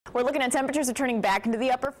We're looking at temperatures returning back into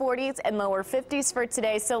the upper 40s and lower 50s for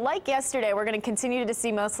today. So like yesterday, we're going to continue to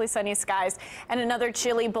see mostly sunny skies and another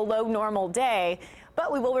chilly below normal day.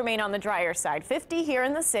 But we will remain on the drier side. 50 here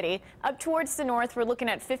in the city. Up towards the north, we're looking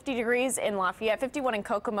at 50 degrees in Lafayette, 51 in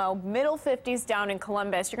Kokomo, middle 50s down in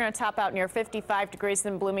Columbus. You're going to top out near 55 degrees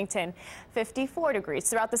in Bloomington, 54 degrees.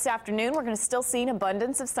 Throughout this afternoon, we're going to still see an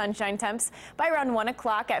abundance of sunshine temps by around 1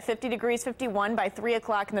 o'clock at 50 degrees, 51 by 3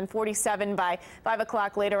 o'clock, and then 47 by 5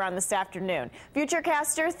 o'clock later on this afternoon.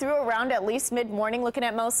 Futurecaster through around at least mid-morning, looking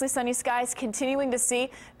at mostly sunny skies, continuing to see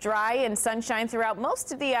dry and sunshine throughout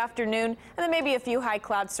most of the afternoon, and then maybe a few high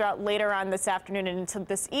clouds throughout later on this afternoon and into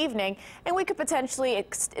this evening. And we could potentially,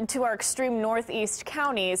 to our extreme northeast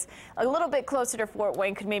counties, a little bit closer to Fort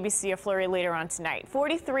Wayne, could maybe see a flurry later on tonight.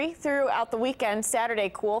 43 throughout the weekend,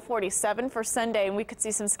 Saturday cool, 47 for Sunday, and we could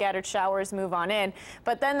see some scattered showers move on in.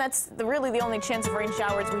 But then that's really the only chance of rain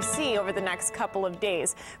showers we see over the next couple of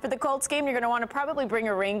days. For the Colts game, you're going to want to probably bring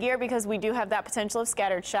your rain gear because we do have that potential of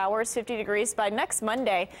scattered showers, 50 degrees by next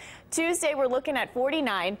Monday. Tuesday, we're looking at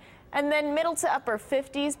 49. And then middle to upper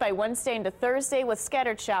 50s by Wednesday into Thursday with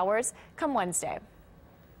scattered showers come Wednesday.